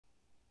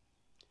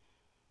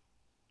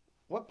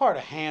What part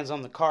of hands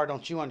on the car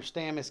don't you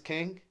understand, Miss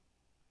King?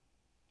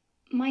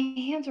 My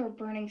hands are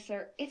burning,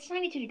 sir. It's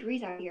 92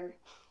 degrees out here.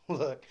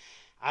 Look,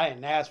 I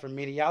didn't ask for a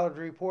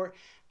meteorology report.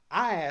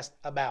 I asked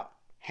about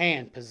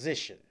hand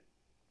position.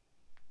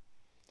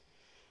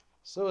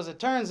 So as it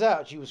turns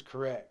out, you was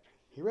correct.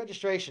 Your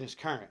registration is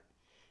current.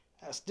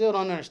 I still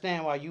don't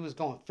understand why you was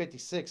going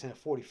 56 and a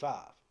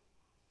 45.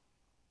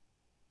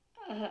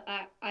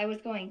 I was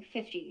going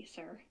 50,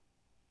 sir.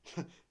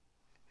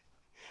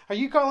 Are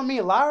you calling me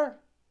a liar?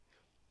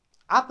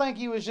 I think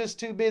you was just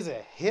too busy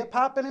hip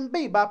hopping and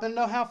bebopping to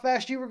know how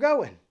fast you were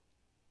going.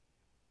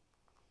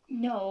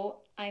 No,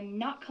 I'm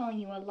not calling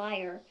you a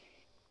liar.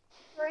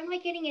 Or am I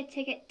getting a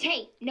ticket?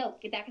 Tay, no,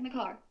 get back in the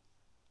car.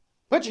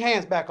 Put your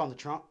hands back on the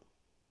trunk.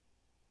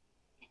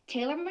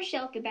 Taylor and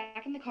Michelle, get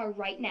back in the car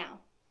right now.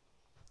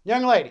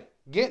 Young lady,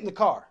 get in the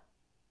car.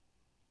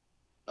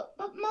 But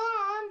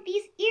Mom,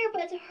 these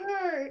earbuds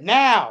hurt.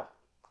 Now!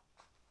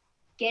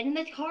 Get in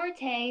the car,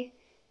 Tay.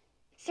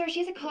 Sir, she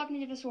has a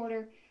cognitive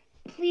disorder.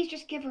 Please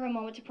just give her a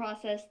moment to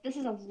process. This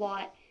is a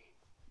lot.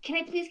 Can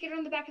I please get her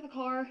in the back of the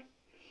car?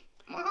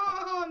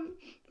 Mom!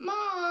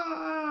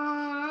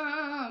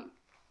 Mom!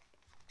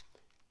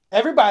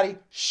 Everybody,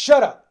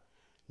 shut up.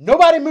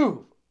 Nobody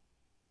move.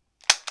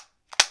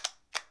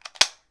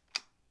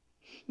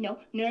 No,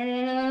 no, no,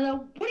 no, no,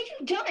 no. What have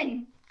you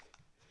done?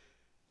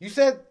 You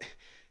said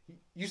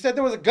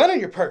there was a gun in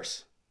your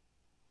purse.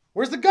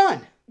 Where's the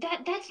gun?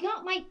 That's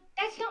not my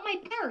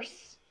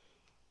purse.